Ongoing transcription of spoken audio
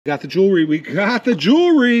Got the jewelry. We got the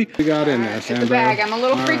jewelry. We got in there, Sandra. The bag. I'm a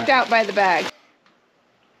little freaked out by the bag.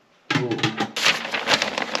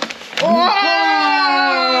 Oh!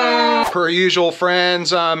 Per usual,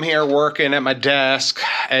 friends, I'm here working at my desk,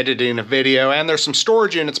 editing a video, and there's some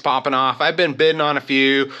storage units popping off. I've been bidding on a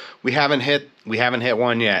few. We haven't hit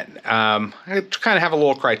one yet. I kind of have a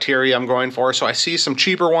little criteria I'm going for, so I see some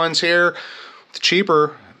cheaper ones here. The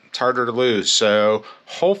cheaper, it's harder to lose, so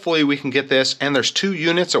hopefully we can get this. And there's 2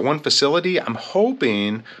 units at one facility. I'm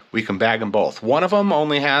hoping we can bag them both. One of them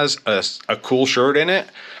only has a cool shirt in it.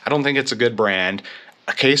 I don't think it's a good brand.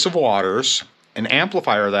 A case of waters, an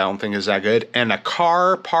amplifier that I don't think is that good, and a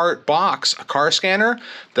car part box, a car scanner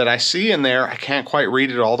that I see in there. I can't quite read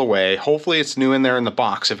it all the way. Hopefully it's new in there in the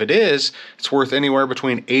box. If it is, it's worth anywhere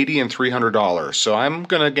between $80 and $300. So I'm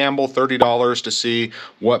gonna gamble $30 to see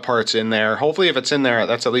what part's in there. Hopefully if it's in there,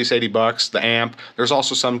 that's at least 80 bucks, the amp. There's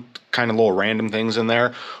also some kind of little random things in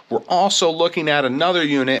there. We're also looking at another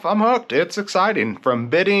unit. I'm hooked. It's exciting. From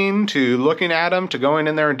bidding to looking at them to going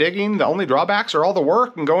in there and digging. The only drawbacks are all the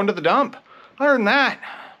work and going to the dump. Other than that,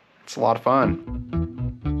 it's a lot of fun.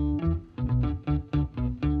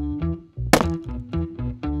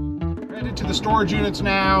 Headed to the storage units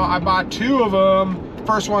now. I bought 2 of them.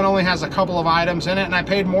 First one only has a couple of items in it, and I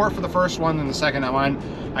paid more for the first one than the second one.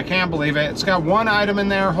 I can't believe it. It's got 1 item in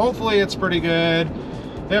there. Hopefully it's pretty good.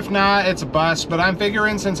 If not, it's a bust. But I'm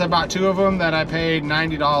figuring since I bought 2 of them that I paid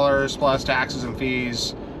 $90 plus taxes and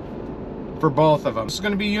fees for both of them. This is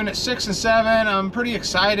going to be unit 6 and 7. I'm pretty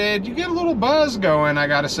excited. You get a little buzz going, I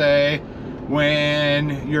gotta say,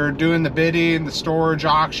 when you're doing the bidding, the storage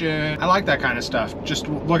auction. I like that kind of stuff. Just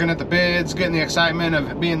looking at the bids, getting the excitement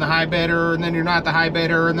of being the high bidder, and then you're not the high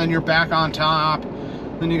bidder, and then you're back on top.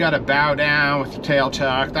 Then you gotta bow down with your tail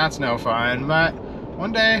tucked. That's no fun. But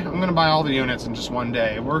one day, I'm gonna buy all the units in just one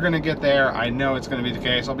day. We're gonna get there. I know it's gonna be the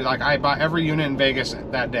case. I'll be like, I bought every unit in Vegas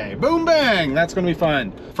that day. Boom, bang! That's gonna be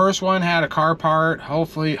fun. First one had a car part.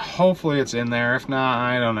 Hopefully it's in there. If not,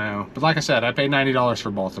 I don't know. But like I said, I paid $90 for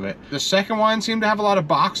both of it. The second one seemed to have a lot of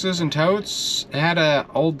boxes and totes. It had an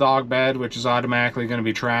old dog bed, which is automatically gonna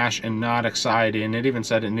be trash and not exciting. It even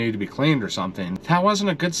said it needed to be cleaned or something. That wasn't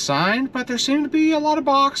a good sign, but there seemed to be a lot of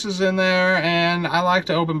boxes in there, and I like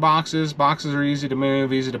to open boxes. Boxes are easy to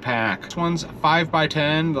move, easy to pack. This one's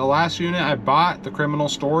 5x10. The last unit I bought, the criminal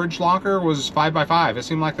storage locker, was 5x5. It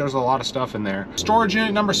seemed like there's a lot of stuff in there. Storage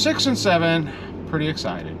unit number 6 and 7, pretty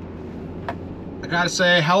excited. I gotta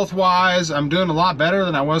say, health-wise, I'm doing a lot better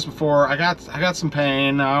than I was before. I got some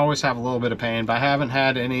pain. I always have a little bit of pain, but I haven't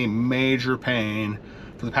had any major pain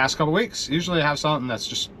for the past couple weeks. Usually I have something that's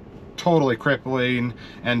just totally crippling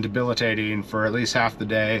and debilitating for at least half the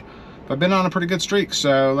day. I've been on a pretty good streak,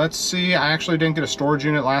 so let's see. I actually didn't get a storage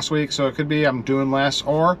unit last week, so it could be I'm doing less,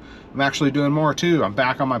 or I'm actually doing more too. I'm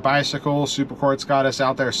back on my bicycle. Supercourt's got us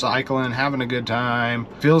out there cycling, having a good time.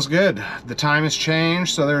 Feels good. The time has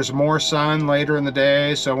changed, so there's more sun later in the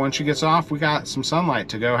day, so when she gets off, we got some sunlight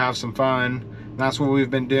to go have some fun. And that's what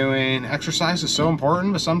we've been doing. Exercise is so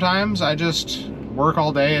important, but sometimes I just work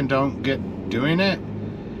all day and don't get doing it.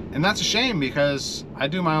 And that's a shame because I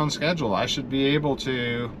do my own schedule. I should be able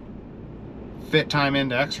to fit time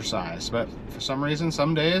into exercise, but for some reason,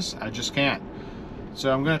 some days I just can't. So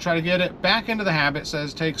I'm going to try to get it back into the habit. It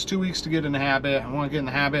says it takes 2 weeks to get in the habit. I want to get in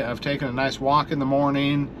the habit of taking a nice walk in the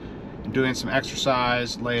morning and doing some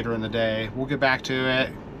exercise later in the day. We'll get back to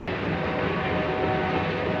it.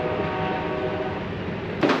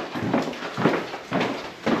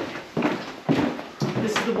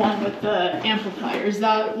 This is the one with the amplifier. Is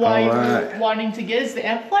that why you're wanting to get? Is the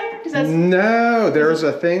amplifier? No, there's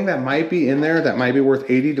a thing that might be in there that might be worth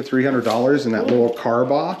 $80 to $300 in that little car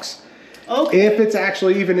box. Okay. If it's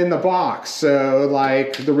actually even in the box. So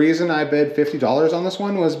like the reason I bid $50 on this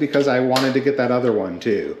one was because I wanted to get that other one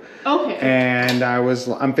too. Okay. And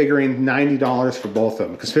I'm figuring $90 for both of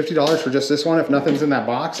them, because $50 for just this one if nothing's in that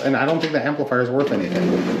box, and I don't think the amplifier is worth anything.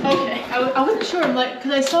 Okay, I wasn't sure. I'm like,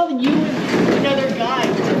 because I saw that you and another guy.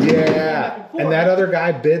 Yeah, and that other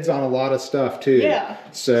guy bids on a lot of stuff too. Yeah.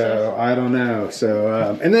 So I don't know.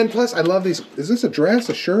 So and then plus I love these. Is this a dress,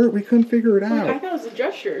 a shirt? We couldn't figure it out. I thought it was a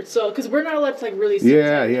dress shirt. So because we're not allowed to like really see.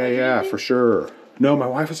 Yeah, for sure. No, my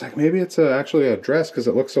wife was like, maybe it's actually a dress because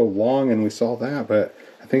it looks so long, and we saw that, but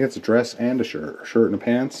I think it's a dress and a shirt and a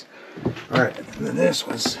pants. All right, and then this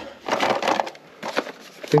was, I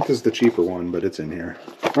think this is the cheaper one, but it's in here.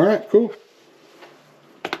 All right, cool.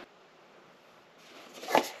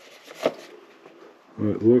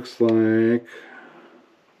 It looks like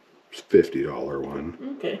it's $50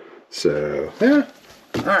 one. Okay. So, yeah.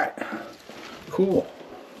 All right. Cool.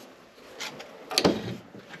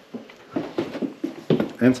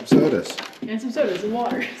 And some sodas. And some sodas and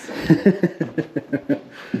water.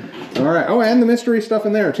 All right. Oh, and the mystery stuff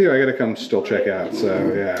in there too. I gotta come still check out.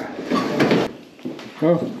 So yeah.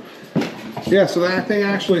 Oh. Yeah, so that thing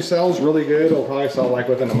actually sells really good. It'll probably sell like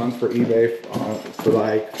within a month for eBay for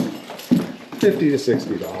like $50 to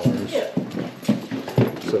 $60. Yeah.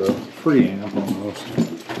 So free amp almost.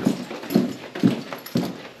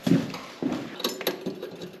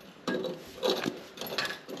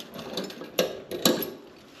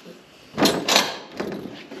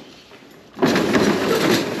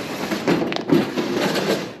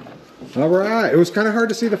 All right. It was kind of hard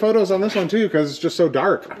to see the photos on this one too because it's just so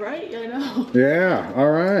dark. Right, I know. Yeah, all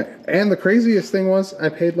right. And the craziest thing was I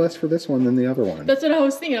paid less for this one than the other one. That's what I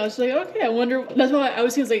was thinking. I was like, okay, I wonder. That's why I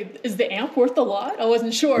was thinking, like, is the amp worth a lot? I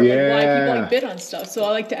wasn't sure. Yeah. Like, why people like bid on stuff. So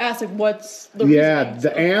I like to ask, like, what's the reason? Yeah,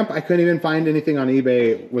 the amp, I couldn't even find anything on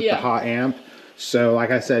eBay with the hot amp. So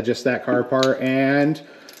like I said, just that car part. And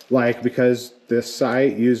like, because this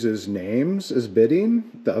site uses names as bidding,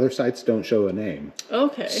 the other sites don't show a name.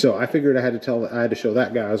 Okay. So I figured I had to show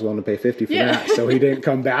that guy I was willing to pay 50 for that. So he didn't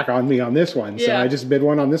come back on me on this one. So I just bid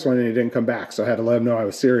one on this one and he didn't come back. So I had to let him know I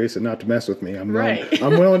was serious and not to mess with me. I'm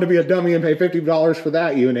willing to be a dummy and pay $50 for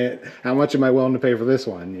that unit. How much am I willing to pay for this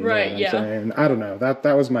one? You know what I'm saying? I don't know.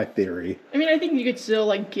 That was my theory. I mean, I think you could still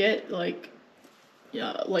like get like,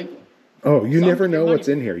 like. Oh, you never know what's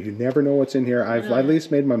in here. You never know what's in here. I've at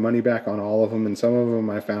least made my money back on all of them, and some of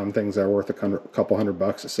them I found things that are worth a couple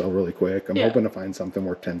 $100 to sell really quick. I'm hoping to find something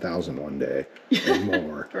worth $10,000 one day or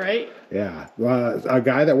more. Right? Yeah. A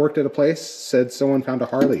guy that worked at a place said someone found a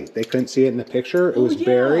Harley. They couldn't see it in the picture. It was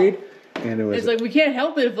buried. And it was it's like we can't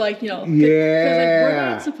help it if like, you know, because like we're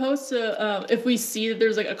not supposed to if we see that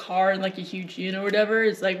there's like a car in like a huge unit or whatever,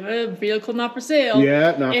 it's like vehicle not for sale.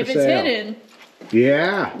 Yeah, not for sale. If it's hidden.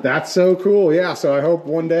 Yeah, that's so cool. Yeah, so I hope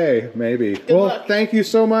one day, maybe. Good luck. Thank you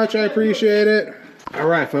so much. I appreciate it. All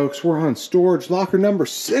right, folks, we're on storage locker number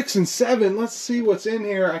 6 and 7. Let's see what's in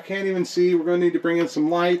here. I can't even see. We're going to need to bring in some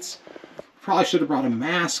lights. Probably should have brought a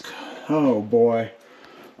mask. Oh, boy.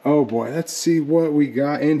 Oh, boy. Let's see what we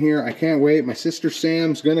got in here. I can't wait. My sister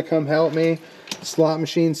Sam's going to come help me. Slot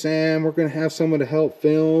machine Sam. We're going to have someone to help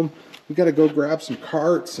film. We got to go grab some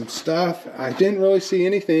carts and stuff. I didn't really see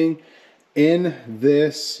anything in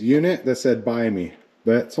this unit that said buy me,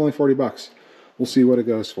 but it's only 40 bucks. We'll see what it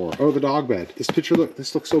goes for. Oh, the dog bed. This picture, look,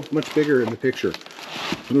 this looks so much bigger in the picture.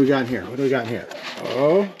 What do we got in here? What do we got in here?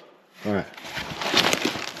 Oh, all right.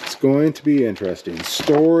 It's going to be interesting.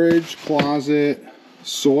 Storage, closet,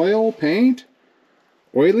 soil, paint,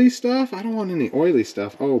 oily stuff. I don't want any oily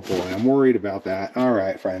stuff. Oh boy, I'm worried about that. All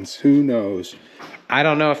right, friends, who knows? I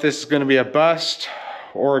don't know if this is going to be a bust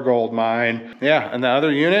or a gold mine. Yeah, and the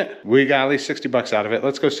other unit, we got at least 60 bucks out of it.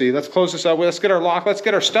 Let's go see. Let's close this up. Let's get our lock. Let's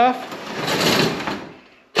get our stuff.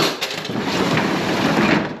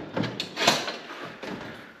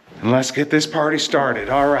 And let's get this party started.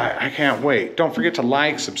 All right, I can't wait. Don't forget to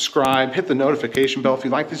like, subscribe, hit the notification bell if you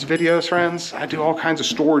like these videos, friends. I do all kinds of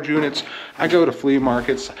storage units. I go to flea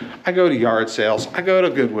markets. I go to yard sales. I go to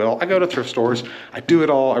Goodwill. I go to thrift stores. I do it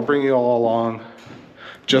all. I bring you all along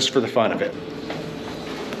just for the fun of it.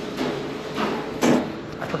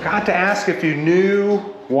 Forgot to ask if you knew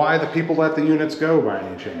why the people let the units go by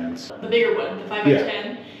any chance. The bigger one, the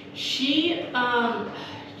 5x10, she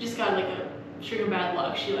just got like a string of bad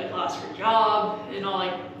luck. She like lost her job and all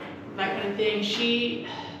like that kind of thing.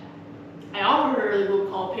 I offered her like what we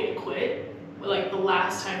call pay to quit, but like the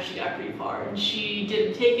last time she got pretty far and she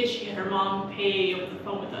didn't take it. She had her mom pay over the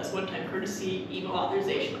phone with us one time, courtesy, email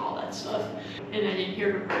authorization, all that stuff. And I didn't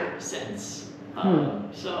hear from her since.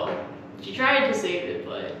 So she tried to save it,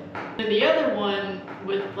 but then the other one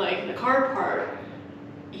with like the car part,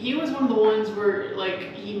 he was one of the ones where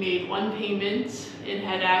like he made one payment and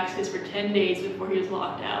had access for 10 days before he was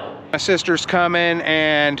locked out. My sister's coming,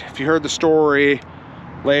 and if you heard the story,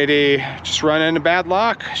 lady just run into bad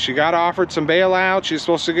luck. She got offered some bailout. She's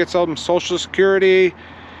supposed to get some Social Security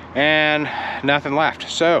and nothing left.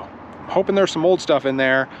 So I'm hoping there's some old stuff in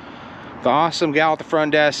there. The awesome gal at the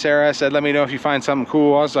front desk, Sarah, said, let me know if you find something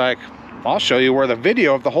cool. I was like, I'll show you where the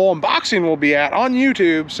video of the whole unboxing will be at on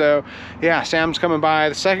YouTube. So yeah, Sam's coming by.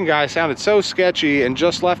 The second guy sounded so sketchy and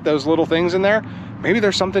just left those little things in there. Maybe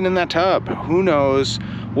there's something in that tub. Who knows?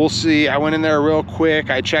 We'll see. I went in there real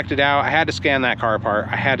quick. I checked it out. I had to scan that car part.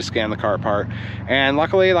 I had to scan the car part. And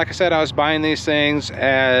luckily, like I said, I was buying these things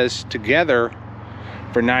as together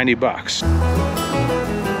for 90 bucks.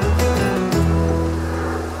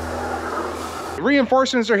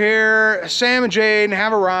 reinforcements are here. Sam and Jade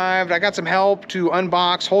have arrived. I got some help to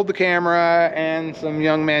unbox, hold the camera, and some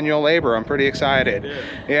young manual labor. I'm pretty excited.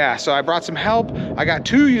 Yeah, so I brought some help. I got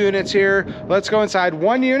 2 units here. Let's go inside.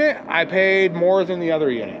 1 unit, I paid more than the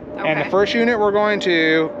other unit. Okay. And the first unit we're going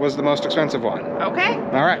to was the most expensive one. Okay.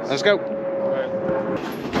 All right, let's go.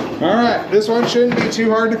 All right, this one shouldn't be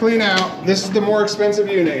too hard to clean out. This is the more expensive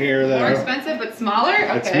unit here, though. More expensive but smaller?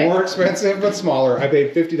 Okay. It's more expensive but smaller. I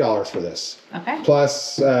paid $50 for this. Okay.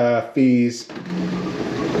 Plus fees.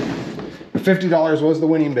 $50 was the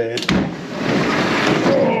winning bid.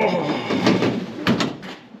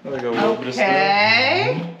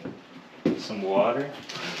 Okay. Some water.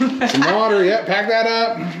 Some water, yeah, pack that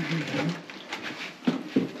up.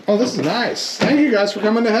 Oh, this is nice. Thank you guys for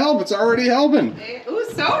coming to help. It's already helping. Ooh,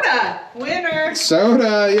 soda. Winner.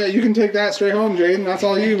 Soda. Yeah, you can take that straight home, Jaden. That's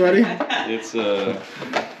all you, buddy. It's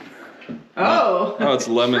Oh, it's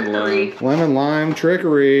lemon lime. Lemon lime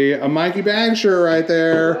trickery. A Mikey bag shirt right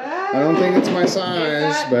there. Wow. I don't think it's my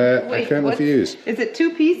size, but I couldn't refuse. Is it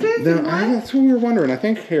 2 pieces? No, that's what we were wondering. I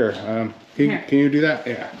think here. Can you do that?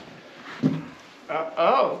 Yeah.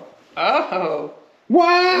 Oh.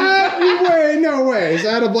 What? Wait, no way. Is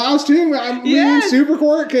that a blouse too? Yes. Super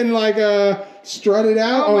Court can like strut it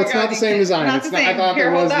out. Oh, it's not the same design. It's not. I thought it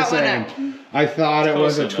was the same. I thought it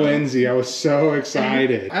was a twinsy. I was so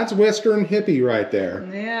excited. That's Western hippie right there.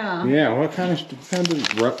 Yeah. Yeah. What kind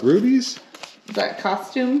of rubies? Is that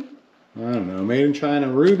costume? I don't know. Made in China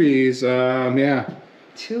rubies. Yeah.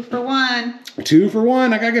 2 for 1. 2 for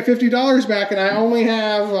 1. I gotta get $50 back, and I only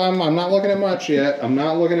have. I'm not looking at much yet. I'm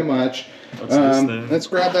not looking at much. What's this thing? Let's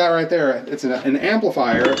grab that right there. It's an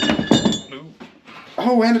amplifier.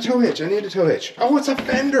 Oh, and a tow hitch. I need a tow hitch. Oh, it's a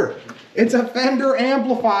Fender. It's a Fender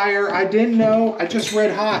amplifier. I didn't know. I just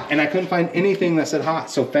read hot, and I couldn't find anything that said hot.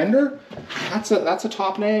 So Fender, that's a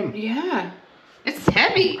top name. Yeah. It's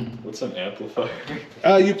heavy. What's an amplifier?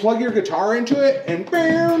 You plug your guitar into it, and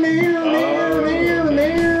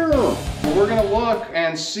we're gonna look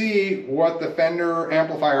and see what the Fender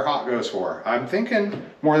amplifier hot goes for. I'm thinking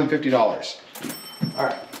more than $50. All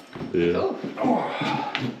right. Yeah.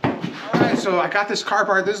 Oh. All right, so I got this car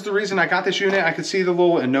part. This is the reason I got this unit. I could see the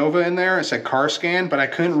little Innova in there. It said car scan, but I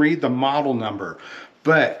couldn't read the model number.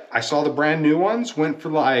 But I saw the brand new ones went for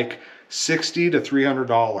like $60 to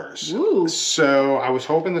 $300. Ooh. So I was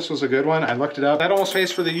hoping this was a good one. I looked it up. That almost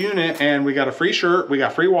pays for the unit, and we got a free shirt, we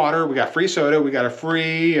got free water, we got free soda, we got a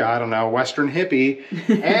free, I don't know, Western hippie.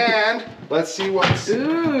 And let's see what's...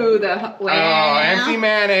 Ooh, wow. Oh, empty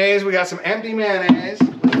mayonnaise. We got some empty mayonnaise.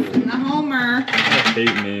 In the Homer. I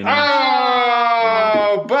hate mayonnaise.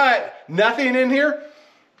 Oh, but nothing in here.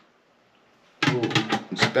 Ooh,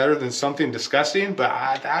 it's better than something disgusting,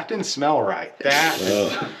 but that didn't smell right.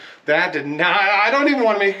 That did not. I don't even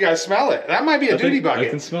want to make you guys smell it. That might be a duty bucket. I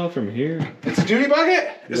can smell it from here. It's a duty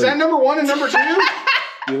bucket? Is that number 1 and number 2?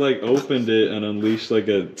 You like opened it and unleashed like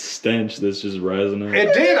a stench that's just rising up.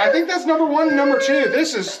 It did. I think that's number 1 and number 2.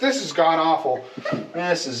 This is god awful.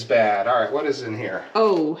 This is bad. All right, what is in here?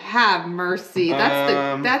 Oh, have mercy.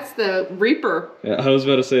 That's the Reaper. Yeah, I was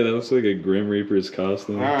about to say that looks like a Grim Reaper's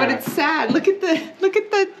costume. Right. But it's sad. Look at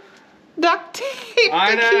the duct tape.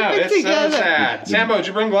 I know. Keep it It's together. so sad. Sambo, did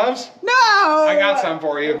you bring gloves? No. I got some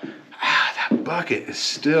for you. That bucket is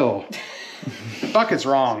still. Bucket's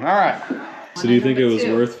wrong. All right. So do you think it was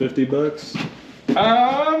worth $50?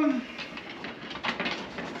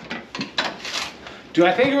 Do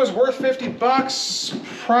I think it was worth $50?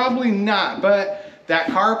 Probably not, but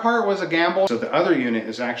that car part was a gamble. So the other unit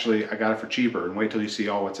is actually, I got it for cheaper, and wait till you see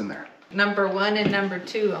all what's in there. Number 1 and number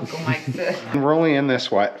 2, Uncle Mike said. We're only in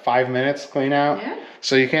this, what, 5 minutes clean out? Yeah.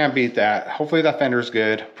 So you can't beat that. Hopefully that Fender's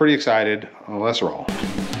good. Pretty excited. Well, let's roll.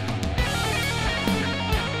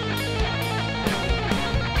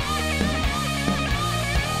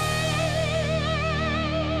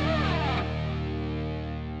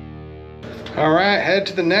 All right, head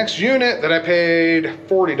to the next unit that I paid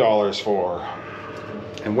 $40 for.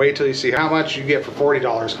 And wait till you see how much you get for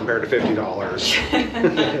 $40 compared to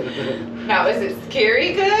 $50. Now, is it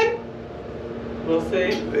scary good? We'll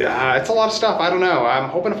see. Yeah, it's a lot of stuff. I don't know. I'm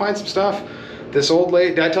hoping to find some stuff. This old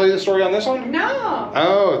lady, did I tell you the story on this one? No.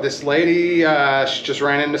 Oh, this lady, she just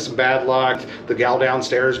ran into some bad luck. The gal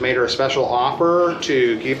downstairs made her a special offer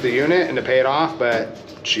to keep the unit and to pay it off, but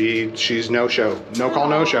she's no show. No call,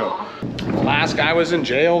 no show. The last guy was in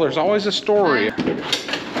jail. There's always a story.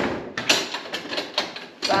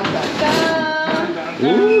 Dun, dun, dun.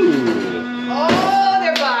 Ooh. Oh,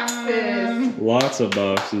 they're boxes. Lots of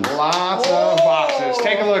boxes. Lots of boxes.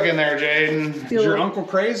 Take a look in there, Jaden. Is your uncle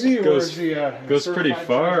crazy, or Goes- is he goes pretty certified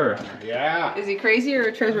far. treasure hunter? Yeah. Is he crazy or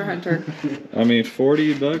a treasure hunter? I mean,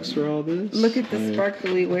 $40 for all this? Look at the Like,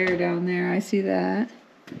 sparkly wear down there. I see that.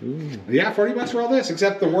 ooh. Yeah, $40 for all this,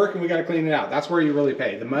 except the work, and we got to clean it out. That's where you really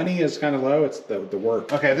pay. The money is kind of low. It's the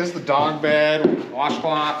work. Okay, this is the dog bed,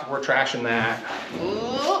 washcloth. We're trashing that.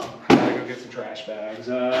 Ooh. I gotta go get some trash bags.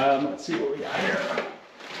 Let's see what we got here.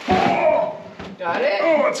 Oh, Got it?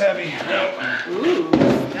 oh, it's heavy. Ooh,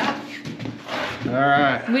 stuff. All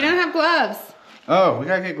right. We don't have gloves. Oh, we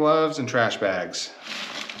gotta get gloves and trash bags.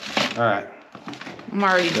 All right. I'm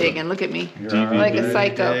already digging. Look at me. You're DVD. Like a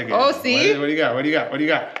psycho. digging. Oh, see? What do you got? What do you got? What do you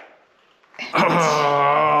got?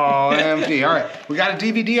 Oh, empty. All right. We got a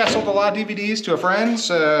DVD. I sold a lot of DVDs to a friend,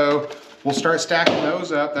 so we'll start stacking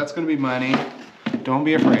those up. That's gonna be money. Don't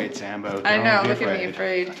be afraid, Sambo. I Don't know. be Look at me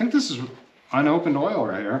afraid. I think this is unopened oil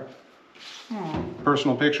right here. Oh.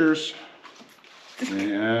 Personal pictures.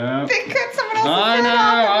 Yeah. They cut someone else's I head know,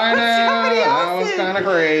 off I and put somebody know. That was else's. kind of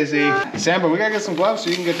crazy. Sambo, we gotta get some gloves so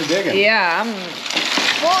you can get to digging. Yeah,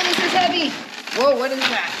 Whoa, this is heavy. Whoa, what is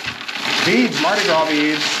that? Beads, Mardi Gras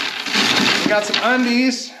beads. We got some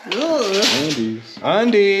undies. Ooh. Undies.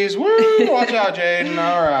 Undies. Woo! Watch out, Jaden.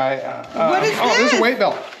 All right. What is Oh, this is this? a weight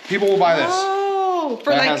belt. People will buy this. Oh, for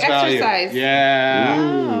That like has value. exercise. Yeah.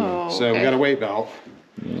 Oh, So we okay. got a weight belt.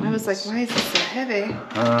 I was like, why is this so heavy?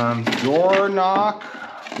 Door knock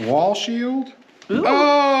wall shield. Ooh.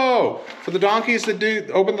 Oh, for the donkeys that do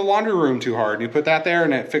open the laundry room too hard. You put that there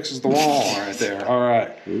and it fixes the wall right there. All right.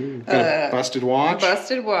 Got a busted watch.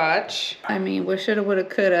 Busted watch. I mean, what shoulda, woulda,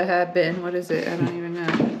 coulda have been. What is it? I don't even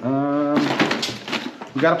know.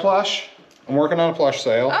 We got a plush. I'm working on a plush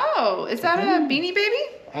sale. Oh, is that a Beanie Baby?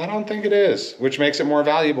 I don't think it is, which makes it more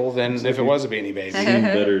valuable than if it was a Beanie Baby. Seen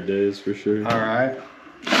better days for sure. All right.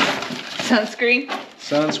 Sunscreen.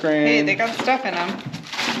 Sunscreen. Hey, they got stuff in them.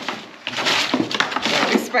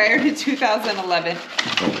 Expired in 2011.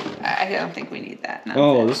 I don't think we need that. No.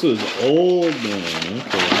 Oh, this was old then.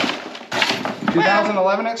 Okay.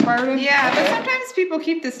 2011 expired in? Yeah, but Okay. sometimes people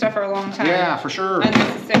keep this stuff for a long time. Yeah, for sure.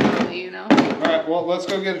 Unnecessarily, you know. All right, well, let's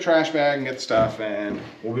go get a trash bag and get the stuff, and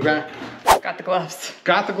we'll be back. Got the gloves.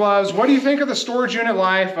 Got the gloves. What do you think of the storage unit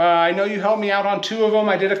life? I know you helped me out on 2 of them.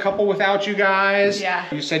 I did a couple without you guys. Yeah.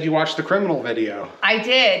 You said you watched the criminal video. I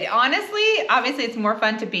did. Honestly, obviously it's more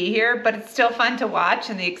fun to be here, but it's still fun to watch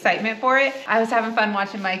and the excitement for it. I was having fun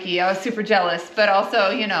watching Mikey. I was super jealous, but also,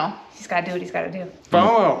 you know, he's got to do what he's got to do.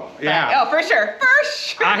 FOMO, yeah. Oh, for sure. For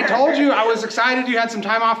sure. I told you, I was excited you had some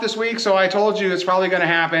time off this week, so I told you it's probably gonna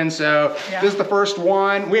happen. So Yeah. this is the first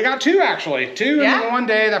one. We got 2 actually, 2 Yeah. in one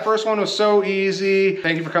day. That first one was so easy.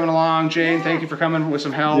 Thank you for coming along, Jane. Yeah. Thank you for coming with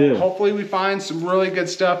some help. Yeah. Hopefully we find some really good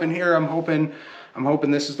stuff in here. I'm hoping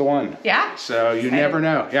this is the one. Yeah. So you never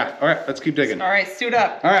know. Yeah, all right, let's keep digging. All right, suit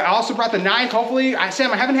up. All right, I also brought the knife. Hopefully,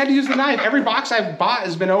 Sam, I haven't had to use the knife. Every box I've bought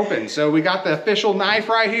has been open. So we got the official knife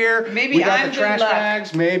right here. Maybe we got I'm the good trash luck.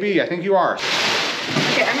 bags. Maybe, I think you are.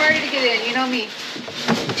 Okay, I'm ready to get in. You know me.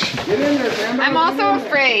 Get in there, Sam. I'm also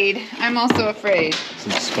afraid. I'm also afraid.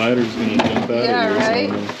 Some spider's gonna jump out Yeah, of here. right?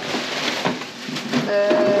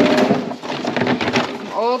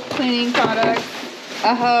 Some old cleaning products.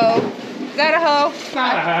 A hoe. Is that a hoe?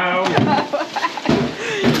 Wow.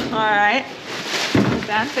 All right. Put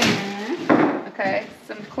that there. Okay.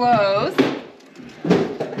 Some clothes.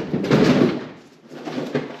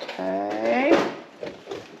 Okay.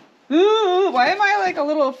 Ooh, why am I like a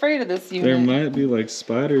little afraid of this unit? There might be like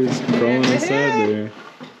spiders crawling inside there.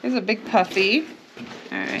 There's a big puffy.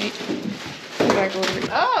 All right. Back over.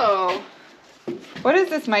 Oh. What is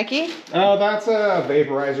this, Mikey? Oh, that's a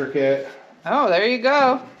vaporizer kit. Oh, there you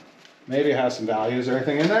go. Maybe it has some value. Is there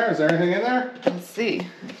anything in there? Is there anything in there? Let's see.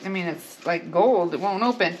 I mean, it's like gold. It won't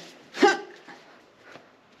open.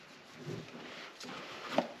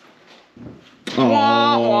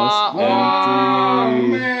 Oh, Oh, empty.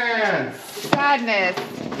 man. Sadness.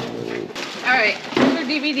 All right, here's our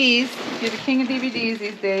DVDs. You're the king of DVDs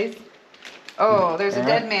these days. Oh, there's a All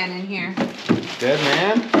dead right. man in here. Dead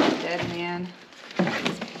man? Dead man.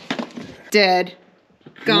 Dead.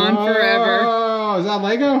 Gone forever. Oh, is that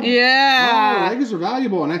Lego? Yeah. Oh, Legos are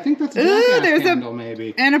valuable, and I think that's a Ooh, jackass there's candle,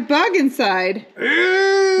 maybe. And a bug inside.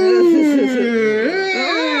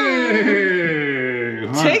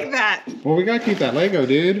 Take that. Well, we gotta keep that Lego,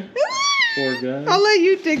 dude. Poor guy. I'll let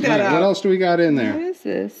you dig that What out. else do we got in What there? is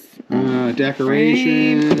this?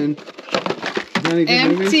 Decoration. Is that any good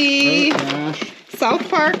Empty. movies? Oh, gosh. South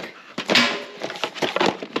Park.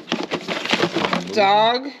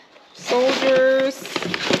 Dog. Soldiers.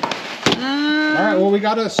 All right, well, we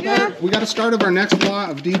got to start. Yeah. We got to start of our next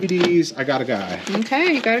lot of DVDs. I got a guy.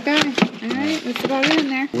 Okay, you got a guy. All right, that's about it in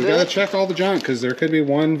there. We got to check all the junk because there could be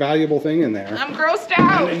one valuable thing in there. I'm grossed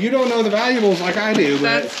out. And you don't know the valuables like I do.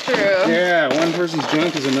 But that's true. Yeah, one person's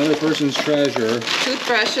junk is another person's treasure.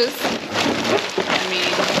 Toothbrushes. I mean,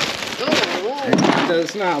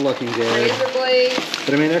 it's not looking good. Razor blades.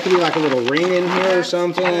 But I mean, there could be like a little ring in here or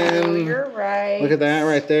something. Oh, you're right. Look at that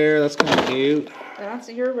right there. That's kind of cute.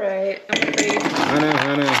 You're right. I'm afraid.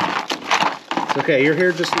 I know. It's okay. You're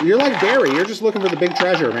here you're like Barry. You're just looking for the big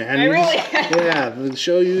treasure, man. I really yeah, we'll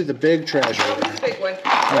show you the big treasure. Oh, this big one.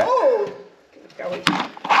 Right. Oh! Going.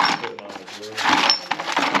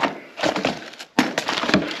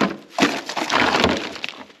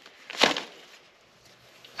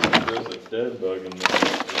 There's a dead bug in there.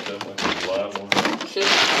 There's definitely a live one.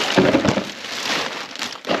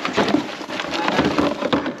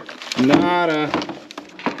 Nada.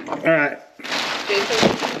 All right.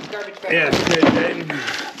 Garbage bag. Yeah, it's good, Jaden.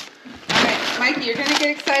 All right, Mikey, you're gonna get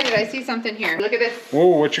excited. I see something here. Look at this.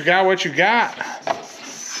 Oh, what you got? What you got?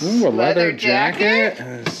 Ooh, a leather jacket.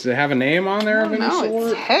 Does it have a name on there of any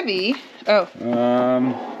sort? It's heavy. Oh.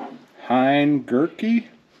 Hein Gerke?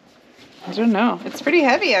 I don't know. It's pretty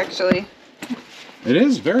heavy, actually. It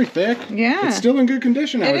is very thick. Yeah. It's still in good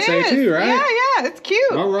condition, I would say, too, right? Yeah, it's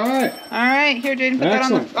cute. All right. All right, here, Jaden, put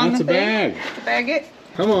Excellent. that on the That's a thing. bag. Bag it.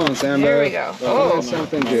 Come on, Sambo. There we go. Oh,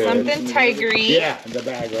 something good. Something tigery. Yeah, the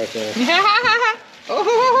bag right there.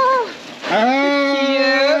 Oh,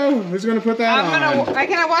 Oh, who's gonna put that on?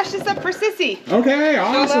 Can I wash this up for Sissy? Okay,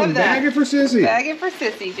 awesome. Bag it for Sissy. Bag it for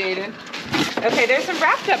Sissy, Jaden. Okay, there's some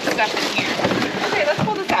wrapped up stuff in here. Okay, let's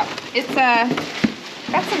pull this out. It's got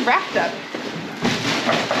some wrapped up.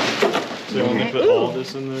 So you want me to put all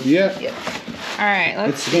this in there? Yeah. Yep. All right,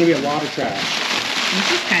 It's gonna be a lot of trash.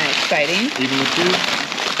 This is kind of exciting. Even the tube?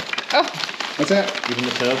 Oh. What's that? Even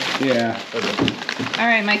the tub? Yeah. Okay. All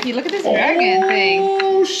right, Mikey, look at this dragon thing.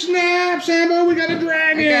 Oh, snap, Sambo, we got a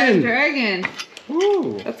dragon. We got a dragon.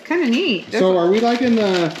 Ooh. That's kind of neat. So are we like we're in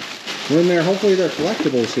there, hopefully they're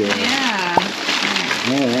collectibles here. Yeah.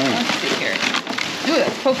 All right. Let's see here. Ooh,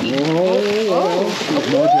 that's pokey. Oh,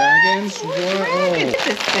 more dragons. More dragons. Look at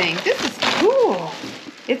this thing. This is cool.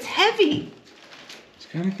 It's heavy. Is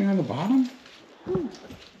there anything on the bottom? I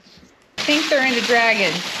think they're into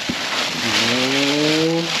dragons.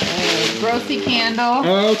 Oh. Grossy candle.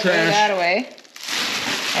 Oh, trash. Throw that away.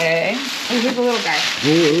 Okay. Oh, here's a little guy.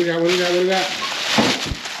 Ooh, what do we got? What do we got?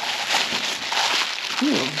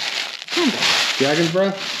 Ooh. Dragon's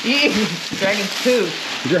breath? Dragon's poo.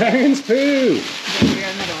 Dragon's poo. We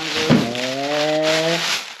got another one of those.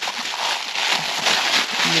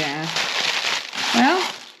 Yeah. Well.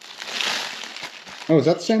 Oh, is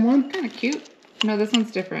that the same one? Kind of cute. No, this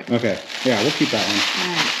one's different. Okay. Yeah, we'll keep that one. All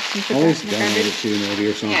right. Always donate it to maybe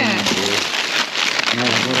or something. Yeah.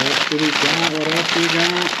 What else do we got?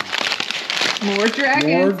 More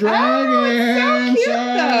dragons. More dragons. Oh, it's so cute,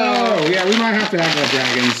 though. Yeah, we might have to have a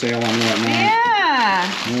dragon sale on whatnot. Yeah.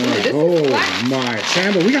 Right. Ooh, Oh my,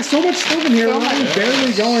 Sambo, we got so much stuff in here. We're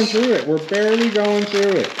barely going through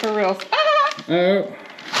it. For real. Oh.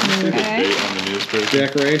 Date on the newspaper.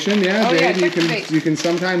 Decoration, yeah. Oh, yeah, you can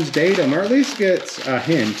sometimes date them, or at least get a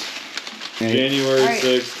hint. January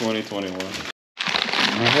 6, 2021.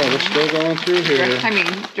 We're still going through here.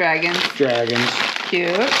 Dragons. Dragons. Cute.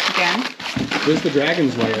 Again. There's the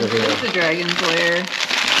dragon's lair here. There's the dragon's lair.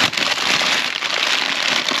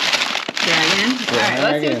 Dragon. Alright,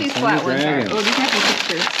 let's see what these flat ones are. Oh, these might be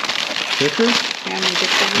pictures. Pictures? Family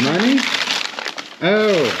pictures. Money?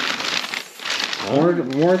 Oh.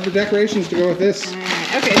 More of the decorations to go with this.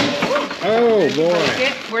 Okay. Oh, boy.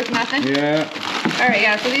 Worth nothing? Yeah. Alright,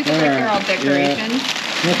 yeah, so these are all decorations.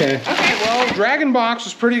 Yeah. Okay. Okay, well. Dragon box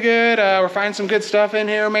was pretty good. We're finding some good stuff in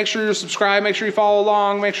here. Make sure you subscribe. Make sure you follow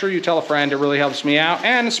along. Make sure you tell a friend. It really helps me out.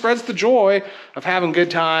 And it spreads the joy of having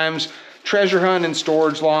good times. Treasure hunt and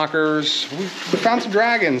storage lockers. We found some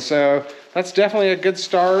dragons, so that's definitely a good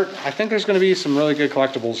start. I think there's going to be some really good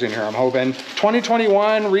collectibles in here, I'm hoping.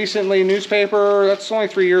 2021, recently newspaper. That's only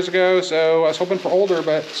 3 years ago, so I was hoping for older,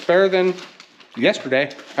 but it's better than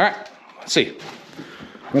yesterday. All right, let's see.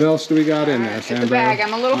 What else do we got in there, Sandra? The bag.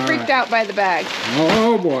 I'm a little freaked out by the bag.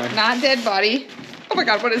 Oh, boy. Not dead body. Oh my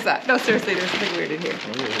God, what is that? No, seriously, there's something weird in here.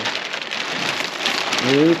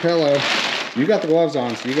 Ooh, pillow. You got the gloves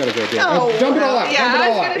on, so you got to go do it. Oh, dump it all out. Yeah, dump it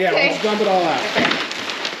all out. Yeah, let's dump it all out.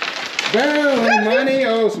 Boom, money.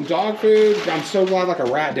 Oh, some dog food. I'm so glad like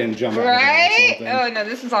a rat didn't jump out. Right? Oh, no,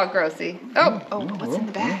 this is all grossy. Oh, what's in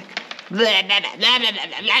the bag?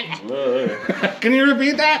 Can you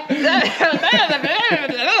repeat that?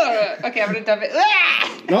 Okay, I'm gonna dump it.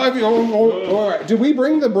 No, if you, all right. Did we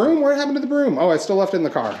bring the broom? What happened to the broom? Oh, it's still left in the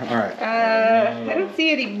car. All right. I don't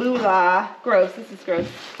see any moolah. Gross. This is gross.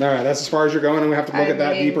 All right, that's as far as you're going, and we have to look at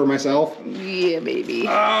that deeper myself. Yeah, baby.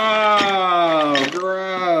 Oh,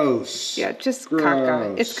 gross. Yeah, just Gross.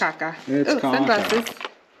 caca. It's caca. It's Ooh, caca. sunglasses.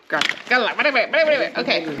 Okay. All right,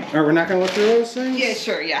 we're not gonna look through those things? Yeah,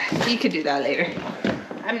 sure. Yeah, you could do that later.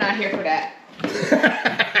 I'm not here for that.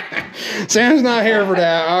 Sam's not here for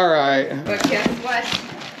that. All right. But guess what?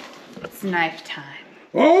 It's knife time.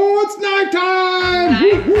 Oh, it's knife time!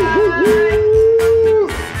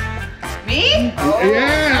 Me? Oh,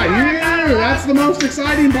 Yeah, you. That's the most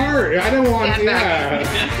exciting part. I don't want. Stand back.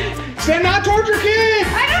 Stand not towards your kid.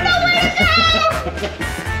 I don't know where to go.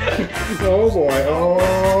 Oh boy.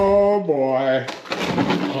 Oh boy.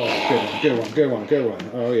 Oh, good one.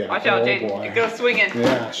 Oh yeah. Watch out, Jade. Boy. You go swinging.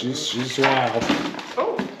 Yeah, she's wild.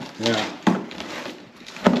 Oh. Yeah.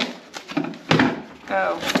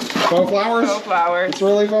 Oh. Faux flowers? Faux flowers. It's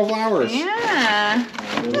really faux flowers. Yeah.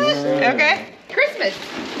 Okay. Christmas.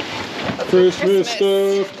 Christmas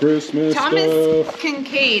stuff, Christmas Thomas stuff.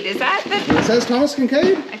 Kincaid. Is that the? It says Thomas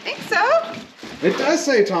Kincaid? I think so. It does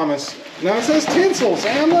say Thomas. No, it says Tinsel.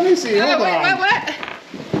 Sam, let me see. Hold on. What?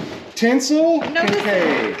 Tinsel No, this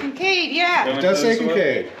Kincaid. is Kincaid, yeah. It does say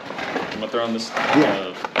Kincaid. I'm gonna throw on this.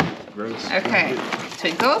 Yeah. Gross. Okay.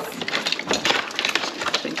 Twinkles.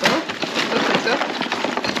 Twinkle. Twinkle.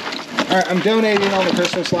 All right, I'm donating all the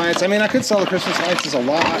Christmas lights. I mean, I could sell the Christmas lights as a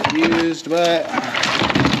lot used, but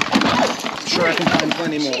I'm sure I can find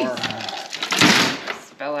plenty more.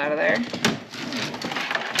 Spell out of there.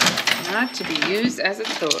 Not to be used as a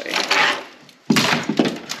toy.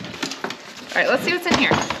 All right, let's see what's in here.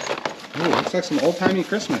 Oh, looks like some old-timey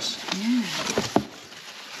Christmas. Yeah.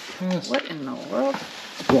 Yes. What in the world?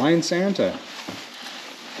 Blind Santa.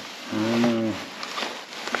 I don't know.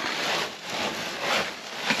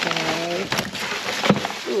 Okay.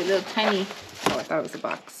 Ooh, a little tiny. Oh, I thought it was a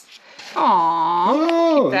box. Aww.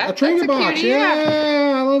 Oh, that. a trinket That's a box. cutie,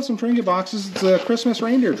 Yeah, I love some trinket boxes. It's a Christmas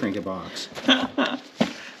reindeer trinket box.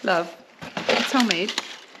 Love. It's homemade.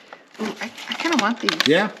 Ooh, I kind of want these.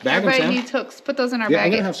 Yeah, bag them, Everybody Sam. needs hooks. Put those in our Yeah, I'm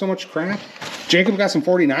bag. gonna have so much crap. Jacob got some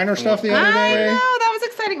 49er stuff the other I day. know, that was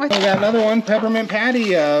exciting. We got another one, peppermint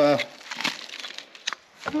patty Oh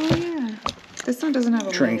yeah. This one doesn't have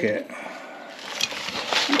a trinket. lid.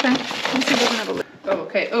 Okay. This one doesn't have a lid. Oh,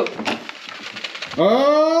 okay. Oh.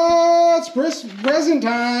 Oh, it's present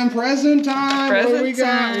time. Present time. What do we Present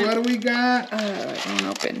got? time. What do we got? It won't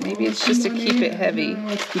open. Maybe it's just to keep it heavy. Oh,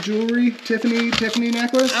 it's the jewelry, Tiffany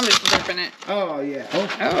necklace. I'm just ripping it. Oh yeah. Oh.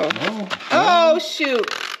 Oh. Oh. Oh, shoot.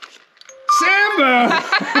 Samba!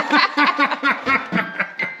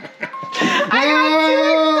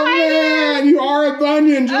 Oh man, you are a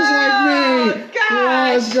Bunyan just like me.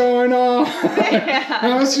 Gosh. What's going on?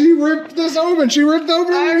 Oh, she ripped this open. She ripped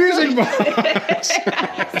open the music box.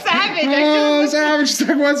 Savage. Oh, savage. She's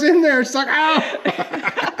like, what's in there? She's like, ow.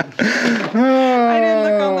 I didn't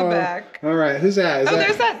look on the back. All right, who's that?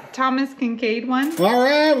 There's that Thomas Kincaid one. All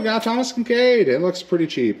right, we got Thomas Kincaid. It looks pretty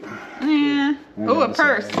cheap. Yeah. Oh, a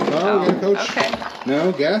purse. Oh, we got a coach. Okay.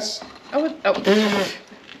 No, guess. Oh.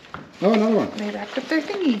 Oh, another one. They wrapped up their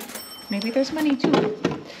thingy. Maybe there's money too.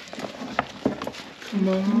 Come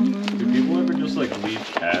on. Do people ever just like leave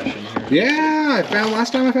cash in here? Yeah,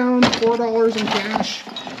 last time I found $4 in cash.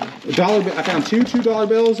 I found two $2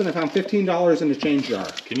 bills and I found $15 in a change jar.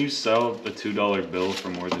 Can you sell a $2 bill for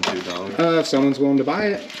more than $2? If someone's willing to buy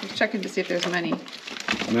it. Just checking to see if there's money.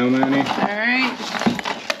 No money. All right.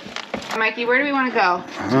 Mikey, where do we want to go?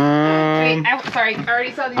 Wait, sorry, I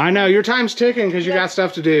already saw these. I know, your time's ticking because you got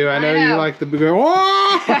stuff to do. I know you like the big.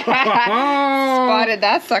 Oh! Spotted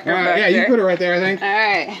that sucker back yeah, there. you put it right there, I think. All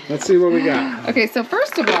right. Let's see what we got. Okay, so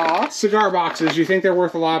first of all, Cigar boxes. You think they're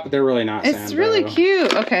worth a lot, but they're really not. it's Sando. really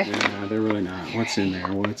cute. Okay. Yeah, they're really not. What's in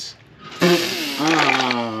there? What's?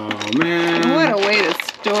 Oh man! What a way to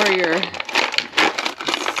store your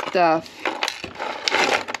stuff.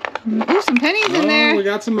 Ooh, some pennies in there. We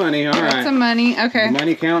got some money. All right. Got some money. Okay. The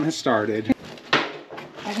money count has started.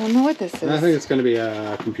 I don't know what this is. I think it's going to be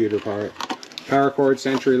a computer part. Power cord,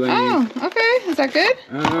 CenturyLink. Oh, okay. Is that good?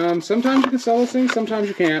 Sometimes you can sell this thing, sometimes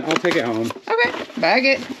you can't. I'll take it home. Okay. Bag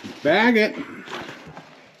it. Bag it.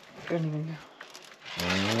 Don't even know.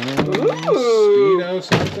 Ooh. Speedo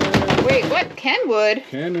something. Wait, what? Kenwood?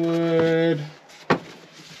 Kenwood.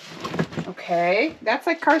 Okay. That's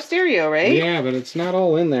like car stereo, right? Yeah, but it's not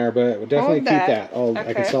all in there, but we'll definitely Hold keep that. that. I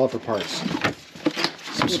can Okay. sell it for parts.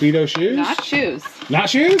 Some Speedo shoes. Not shoes. Not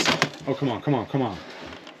shoes? Oh, come on, come on, come on.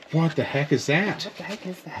 What the heck is that? What the heck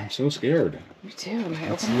is that? I'm so scared. Me too. Am I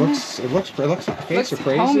It opening looks like the face are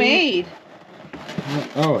crazy. homemade.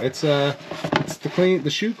 Oh, it's the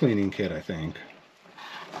shoe cleaning kit, I think.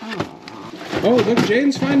 Oh, look,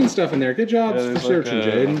 Jaden's finding stuff in there. Good job for searching,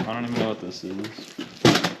 Jaden. I don't even know what this is.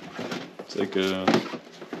 It's like a...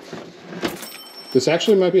 This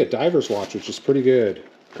actually might be a diver's watch, which is pretty good.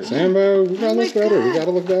 Sambo, we gotta look better. We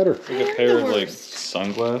gotta look better. It's like a pair of like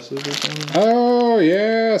sunglasses or something. Oh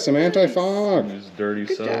yeah, some anti-fog. These dirty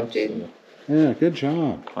Good job, socks. Jaden. Yeah, good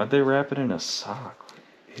job. Why'd they wrap it in a sock?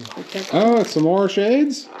 Oh, it's some more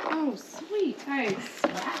shades? Oh, sweet. Nice.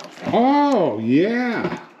 Wow. Oh,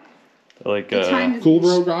 yeah. They're like Cool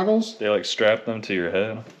Bro goggles? they like strap them to your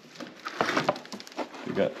head.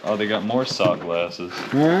 They got more sock glasses.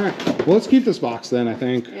 All right. Well, let's keep this box then, I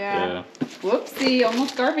think. Yeah. Whoopsie.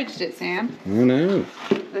 Almost garbaged it, Sam. Oh, no.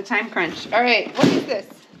 The time crunch. All right. What is this?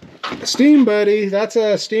 Steam Buddy. That's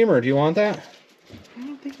a steamer. Do you want that? I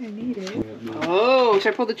don't think I need it. Oh,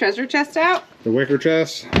 should I pull the treasure chest out? The wicker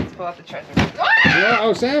chest? Let's pull out the treasure chest. Ah! Yeah,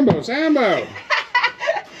 oh, Sambo.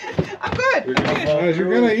 I'm good.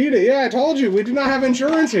 You're gonna eat it. Yeah, I told you. We do not have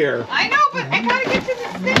insurance here. I know, but I gotta get to the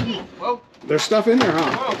thingy. Whoa. There's stuff in there,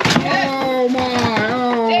 huh? Oh, Oh, my.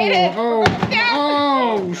 Oh. Jaden,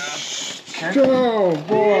 Oh. Oh,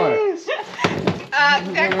 boy.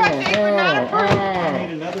 That question we're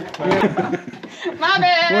not approved. My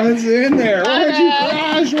bad. What's in there? My What did you bad.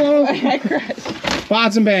 crash? Well, I crashed.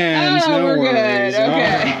 pots and pans. Oh, No we're worries. good.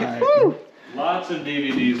 Okay. All right. Woo. Lots of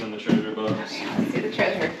DVDs in the treasure box. Let's see the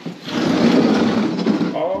treasure.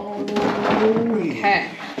 Oh,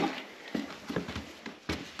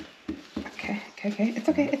 Okay. Okay. It's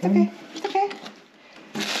okay.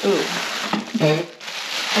 Ooh.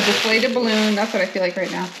 A deflated balloon. That's what I feel like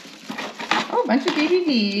right now. Oh, a bunch of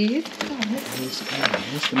DVDs.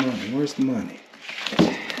 Where's the money?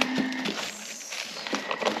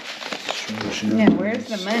 Yeah, where's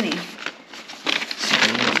the money?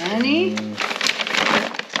 Money?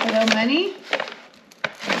 Hello, money?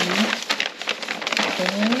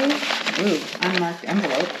 Okay. Ooh, unmarked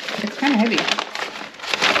envelope. It's kind of heavy.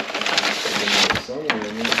 What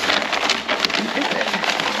is it?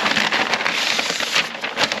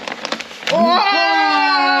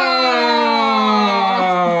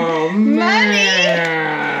 Oh, Money?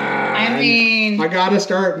 man. I mean, I gotta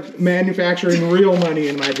start manufacturing real money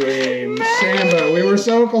in my dreams. Sambo, we were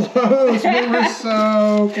so close. We were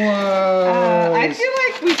so close. I feel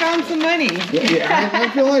like we found some money. Yeah, I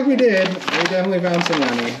feel like we did. We definitely found some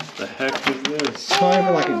money. The heck is this? It's probably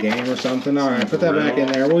for like a game or something. All right, put that back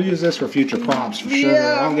in there. We'll use this for future props for sure.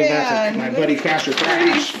 Yeah, I'll get that to man. my buddy Casher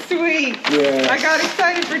Crash. Sweet. Yeah. I got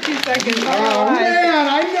excited for 2 seconds. Oh man,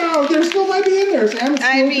 I know. There still might be in there, Sam. It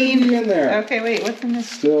still could be in there. Okay, wait. What's in this?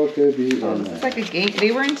 Still could be in This is there. like a game.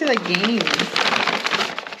 They were into like games,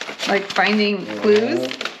 like finding clues.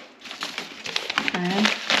 Okay.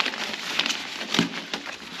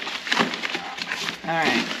 All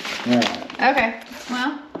right. All right. Okay.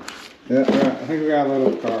 Well. Yeah, all right. I think we got a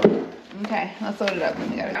little card. Okay, let's load it up.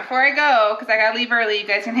 Before I go, because I gotta leave early, you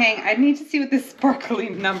guys can hang. I need to see what this sparkly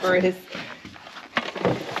number is.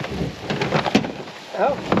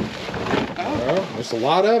 Oh. Oh, there's a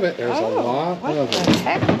lot of it. There's a lot what of the it.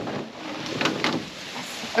 heck?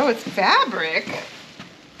 Oh, it's fabric.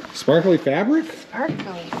 Sparkly fabric? Sparkly.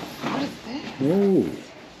 What is this? Ooh.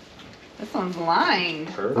 This one's lined.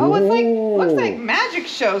 Perfect. Oh, it's like Whoa. looks like magic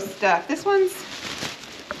show stuff. This one's.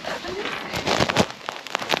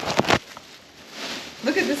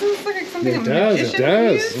 Look at this one. Looks like something a It magician would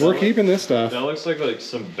does. use. We're keeping this stuff. That looks like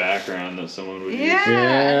some background that someone would use. Yeah.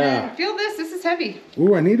 Yeah. And feel this. This is heavy.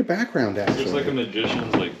 Ooh, I need a background It's actually. like a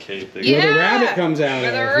magician's like cape. They Where Yeah. the rabbit comes out Where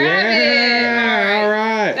of. the rabbit. Yeah, all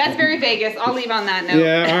right. That's very Vegas. I'll leave on that note.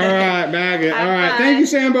 Yeah, all right, bag it. All Have right, fun. thank you,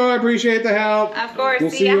 Sambo. I appreciate the help. Of course. We'll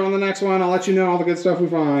see ya. you on the next one. I'll let you know all the good stuff we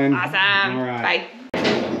find. Awesome. All right. Bye.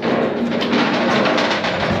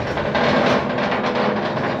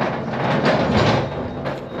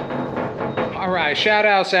 All right, shout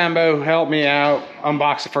out Sambo who helped me out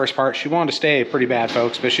unbox the first part. She wanted to stay pretty bad,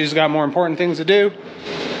 folks, but she's got more important things to do,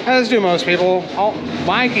 as do most people.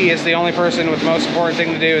 Mikey is the only person with the most important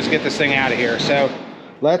thing to do is get this thing out of here. So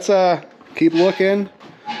let's keep looking,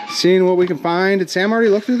 seeing what we can find. Did Sam already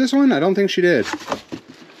look through this one? I don't think she did. I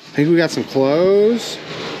think we got some clothes.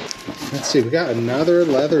 Let's see, we got another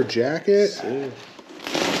leather jacket.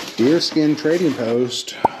 Deerskin trading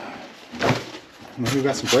post. We've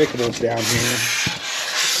got some breakables down here.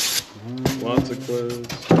 Lots of clothes.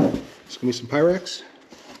 It's gonna be some Pyrex.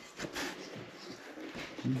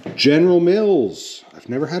 General Mills. I've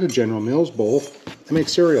never had a General Mills bowl. They make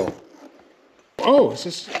cereal. Oh, is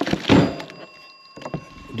this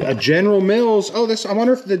A General Mills. Oh, this. I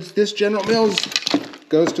wonder if this General Mills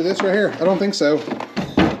goes to this right here. I don't think so.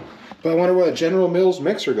 But I wonder what a General Mills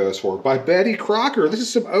mixer goes for. By Betty Crocker. This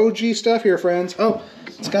is some OG stuff here, friends. Oh,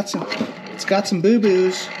 it's got some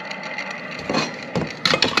boo-boos.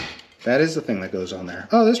 That is the thing that goes on there.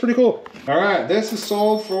 Oh, that's pretty cool. All right, this is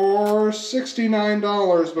sold for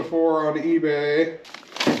 $69 before on eBay.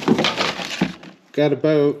 Got a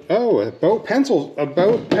boat. Oh, a boat pencil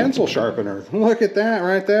sharpener. Look at that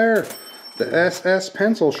right there. The SS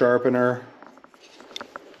pencil sharpener.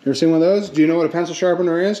 You ever seen one of those? Do you know what a pencil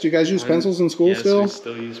sharpener is? Do you guys use pencils in school still? Yes, we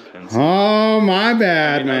still use pencils. Oh, my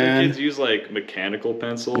bad, man. Other kids use like mechanical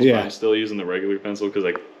pencils, yeah. but I'm still using the regular pencil because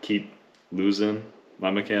I keep losing my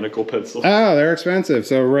mechanical pencil. Oh, they're expensive.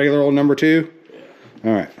 So regular old number 2? Yeah.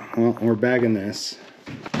 All right, well, we're bagging this.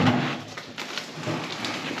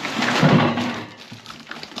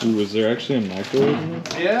 Ooh, is there actually a microwave in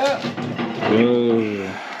this? Yeah.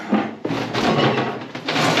 Whoa.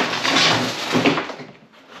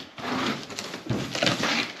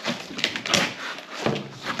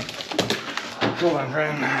 Hold on,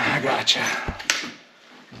 friend. I gotcha.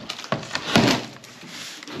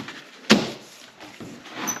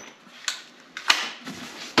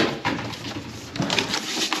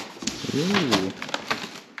 Ooh.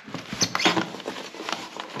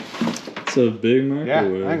 It's a big microwave. Yeah, I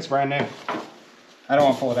think it's brand new. I don't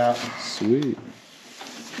want to pull it out. Sweet.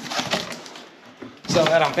 Sell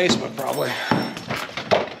that on Facebook, probably.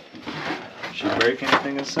 Should you break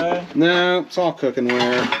anything inside? No, it's all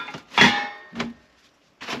cookware.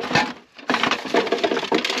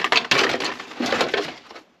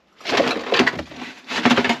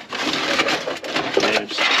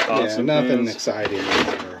 Yeah, nothing exciting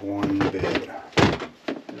there, one bit.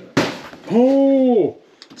 Oh,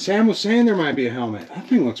 Sam was saying there might be a helmet. That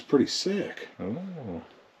thing looks pretty sick. Oh.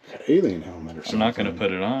 Like an alien helmet or something. I'm not going to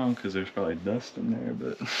put it on because there's probably dust in there,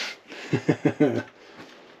 but...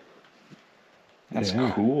 That's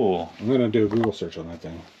cool. I'm going to do a Google search on that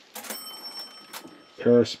thing.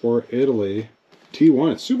 Parasport, Italy.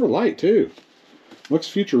 T1. It's super light, too. Looks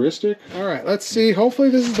futuristic. All right, let's see. Hopefully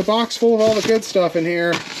this is the box full of all the good stuff in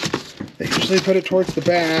here. They usually put it towards the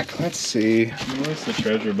back. Let's see. What's the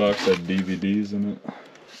treasure box had DVDs in it?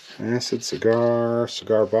 Acid cigar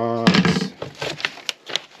box.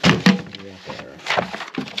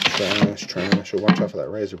 Trash. Oh, watch out for that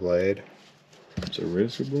razor blade. It's a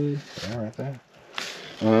razor blade? Yeah, right there.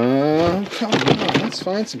 Come on. Let's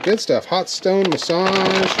find some good stuff. Hot stone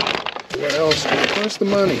massage. What else? Where's the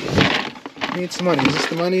money? Need some money. Is this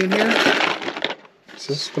the money in here? Is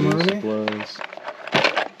this the money? Supplies.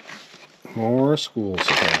 More school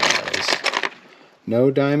supplies.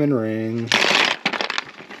 No diamond ring.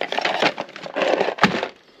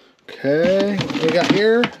 Okay, what do we got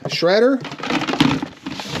here? A shredder.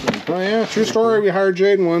 Oh yeah, true story. We hired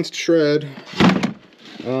Jaden once to shred.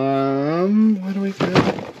 What do we got?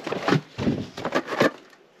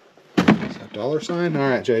 Is that $? All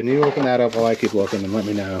right, Jaden, you open that up while I keep looking and let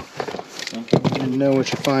me know. Let me know what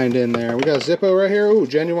you find in there. We got Zippo right here. Ooh,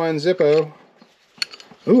 genuine Zippo.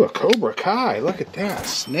 Ooh, a Cobra Kai. Look at that.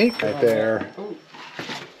 Snake right there.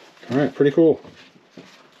 All right, pretty cool.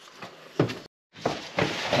 All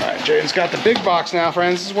right, Jaden's got the big box now,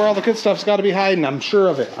 friends. This is where all the good stuff's got to be hiding. I'm sure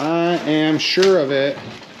of it. I am sure of it.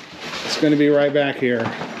 It's going to be right back here.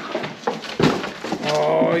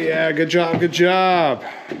 Oh, yeah. Good job. Good job.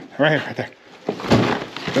 Right here, right there.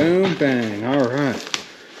 Boom, bang. All right.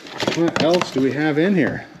 What else do we have in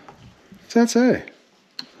here? What's that say?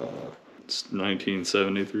 It's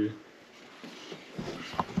 1973.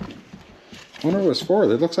 I wonder what it was for. It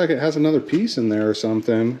looks like it has another piece in there or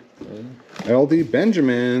something. LD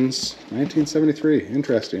Benjamins, 1973.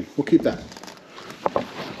 Interesting. We'll keep that.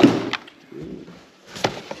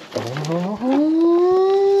 Oh!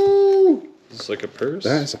 Is this like a purse?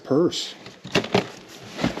 That is a purse.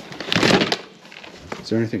 Is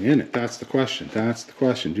there anything in it? That's the question. That's the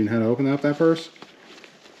question. Do you know how to open up that purse?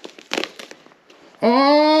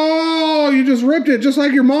 Oh, you just ripped it just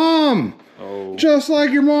like your mom. Oh. Just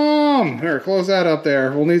like your mom. Here, close that up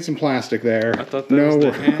there. We'll need some plastic there. I thought that was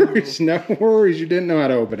the worries. No worries. You didn't know how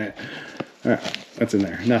to open it. All right, what's in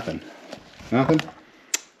there? Nothing. Nothing?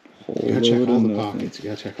 You gotta check all the pockets. You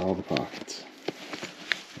gotta check all the pockets.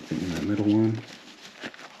 Anything in that middle one?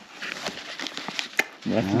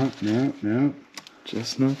 Nothing. No.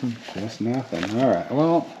 Just nothing. Just nothing. All right.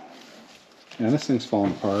 Well, yeah, this thing's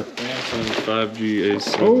falling apart. Samsung 5G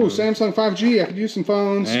A7. Oh, Samsung 5G. I could use some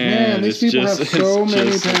phones. Man, these people have so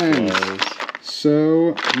many pens.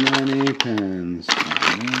 So many pens.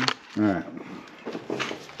 All right.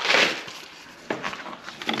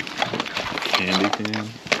 Candy can.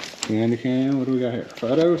 Candy can. What do we got here?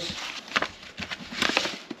 Photos.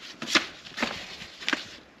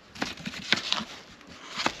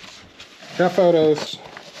 Got photos.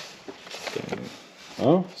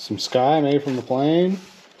 Oh, some sky made from the plane.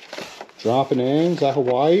 Dropping in. Is that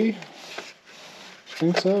Hawaii? I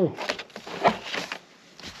think so.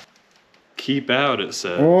 Keep out, it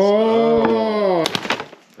says. Oh!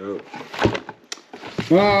 Oh.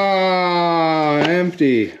 Ah,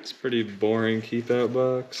 empty. It's a pretty boring keep out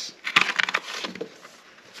box.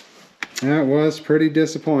 That was pretty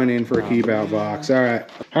disappointing for a keep out box. All right.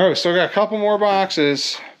 All right, we still got a couple more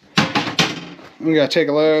boxes. We gotta take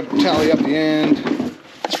a load, tally up the end.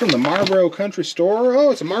 It's from the Marlboro Country Store.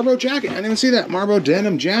 Oh, it's a Marlboro jacket. I didn't even see that. Marlboro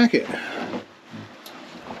denim jacket.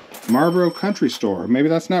 Marlboro Country Store. Maybe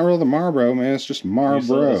that's not really the Marlboro, man. It's just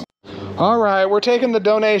Marlboro. All right, we're taking the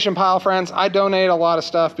donation pile, friends. I donate a lot of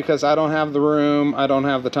stuff because I don't have the room, I don't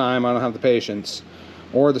have the time, I don't have the patience,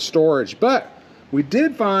 or the storage. But we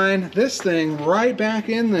did find this thing right back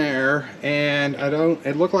in there, and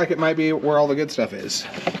it looked like it might be where all the good stuff is.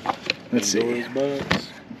 Let's see. Box.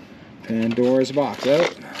 Pandora's box. Oh,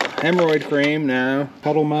 hemorrhoid cream now.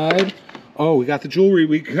 Puddle mud. Oh, we got the jewelry.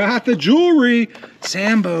 We got the jewelry.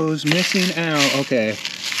 Sambo's missing out. Okay,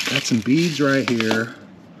 got some beads right here.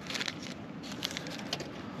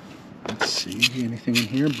 Let's see, anything in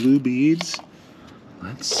here? Blue beads.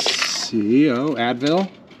 Let's see. Oh, Advil.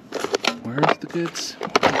 Where's the goods?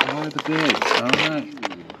 Where are the goods? All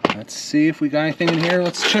right. Let's see if we got anything in here.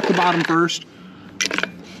 Let's check the bottom first.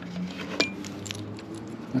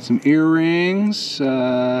 Got some earrings.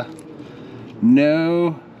 No.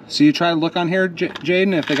 So you try to look on here,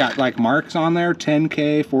 Jaden, if they got like marks on there,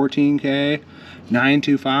 10K, 14K,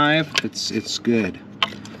 925, it's good.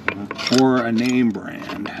 Or a name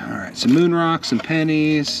brand. All right, some moon rocks, some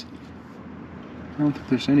pennies. I don't think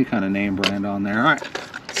there's any kind of name brand on there. All right,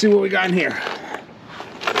 let's see what we got in here.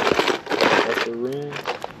 Lots of rings.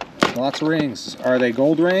 Lots of rings. Are they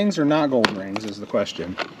gold rings or not gold rings is the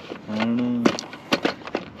question. I don't know.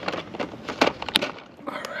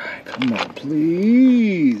 Come on,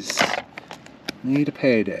 please. Need a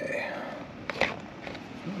payday.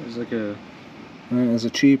 There's a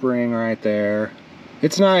cheap ring right there.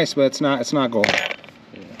 It's nice, but it's not gold.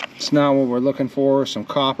 Yeah. It's not what we're looking for. Some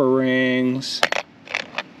copper rings.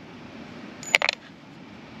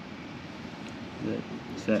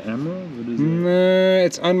 Is that emerald? What is it? Nah,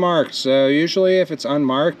 it's unmarked. So usually if it's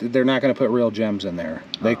unmarked, they're not going to put real gems in there.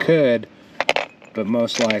 They could, but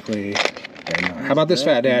most likely they're not. How about this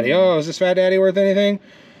Fat Daddy? Oh, is this Fat Daddy worth anything?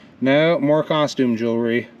 No, more costume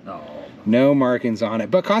jewelry. Oh. No markings on it.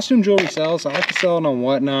 But costume jewelry sells. I like to sell it on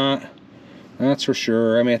Whatnot. That's for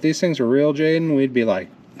sure. I mean, if these things were real, Jaden, we'd be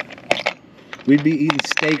eating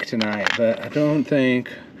steak tonight. But I don't think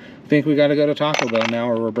we got to go to Taco Bell now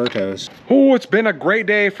or Roberto's. Oh, it's been a great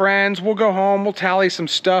day, friends. We'll go home. We'll tally some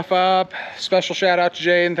stuff up. Special shout out to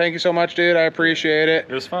Jaden. Thank you so much, dude. I appreciate it.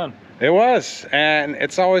 It was fun. It was, and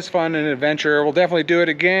it's always fun and an adventure. We'll definitely do it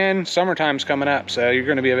again. Summertime's coming up, so you're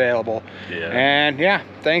going to be available. Yeah. And yeah,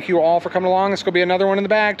 thank you all for coming along. This will be another one in the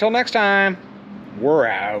bag. Till next time, we're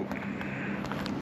out.